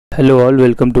Hello all,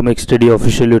 welcome to Mech Study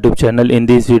official YouTube channel. In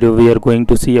this video we are going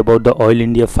to see about the Oil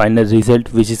India final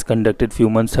result which is conducted few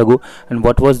months ago, and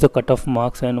what was the cutoff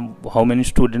marks and how many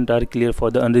students are clear for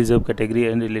the unreserved category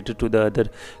and related to the other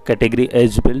category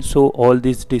as well. So all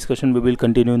this discussion we will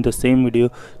continue in the same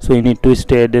video, so you need to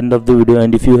stay at the end of the video.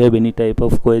 And if you have any type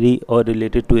of query or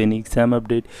related to any exam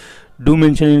update, do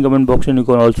mention in comment box, and you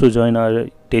can also join our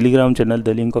Telegram channel.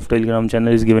 The link of Telegram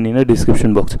channel is given in the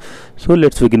description box. So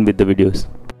let's begin with the videos.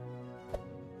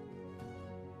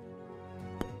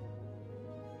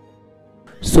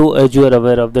 So as you are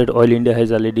aware of that, Oil India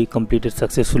has already completed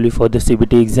successfully for the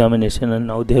CBT examination, and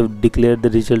now they have declared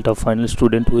the result of final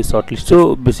student who is shortlisted.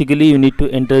 So basically you need to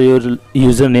enter your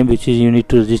username, which is you need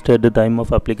to register at the time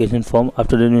of application form.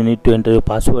 After that you need to enter your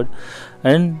password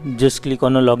and just click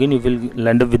on a login. You will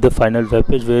land up with the final web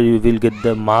page where you will get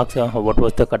the marks, what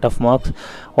was the cutoff marks,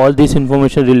 all this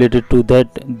information related to that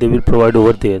they will provide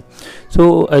over there.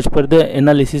 So as per the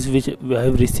analysis which we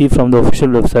have received from the official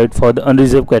website, for the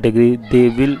unreserved category they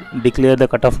will declare the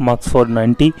cutoff marks for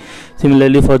 90.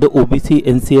 Similarly for the OBC,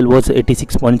 NCL was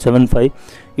 86.75,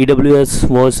 EWS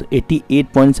was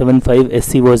 88.75,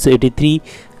 SC was 83,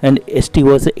 and ST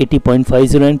was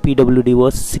 80.50, and PWD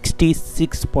was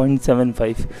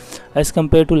 66.75. as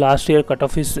compared to last year,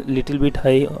 cutoff is little bit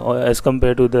high as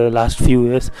compared to the last few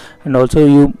years. And also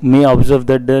you may observe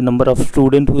that the number of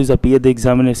students who is appeared the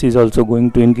examination is also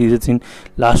going to increase in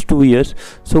last 2 years.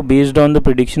 So based on the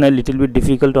prediction, a little bit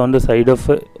difficult on the side of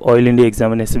Oil India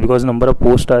examination, because number of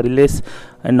posts are less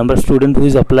and number of students who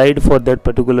is applied for that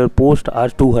particular post are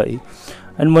too high.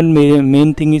 And one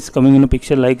main thing is coming in a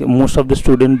picture, like most of the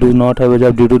students do not have a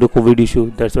job due to the COVID issue.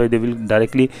 That's why they will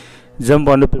directly jump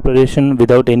on the preparation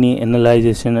without any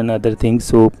analyzation and other things.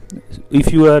 So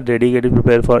if you are dedicated to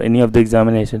prepare for any of the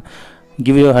examination,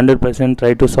 give your 100%,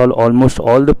 try to solve almost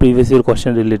all the previous year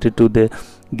questions related to the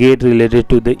gate, related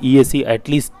to the ESE, at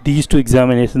least these two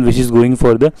examinations which is going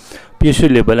for the PSU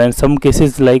level. And some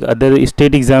cases like other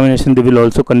state examination, they will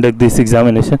also conduct this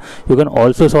examination. You can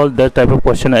also solve that type of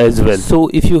question as well. So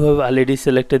if you have already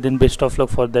selected, then best of luck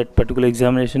for that particular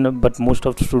examination. But most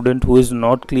of the student who is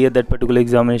not clear that particular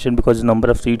examination because the number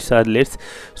of seats are less,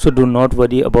 so do not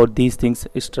worry about these things.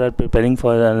 Start preparing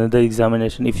for another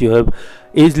examination. If you have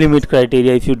age limit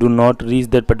criteria, if you do not reach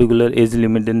that particular age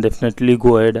limit, then definitely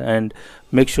go ahead and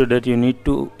make sure that you need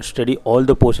to study all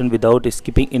the portion without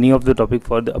skipping any of the topic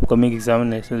for the upcoming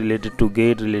examination related to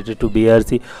gate, related to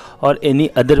BRC, or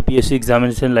any other PSC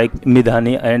examination like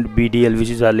Midhani and BDL, which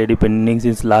is already pending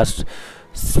since last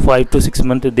 5 to 6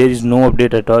 months. There is no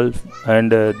update at all,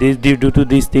 and due to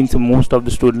these things, most of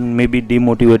the students may be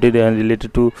demotivated and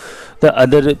related to the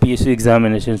other PSC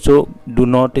examination. So do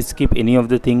not skip any of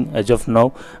the thing as of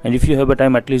now, and if you have a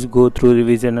time, at least go through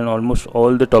revision and almost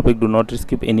all the topic. Do not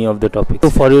skip any of the topics. So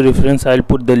for your reference, I'll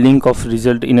put the link of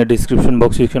result in a description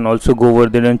box. You can also go over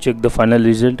there and check the final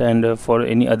result, and for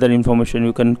any other information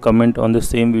you can comment on the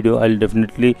same video. I'll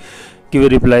definitely give a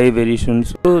reply very soon.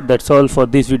 So that's all for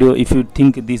this video. If you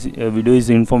think this video is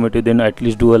informative, then at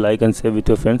least do a like and share with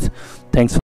your friends. Thanks.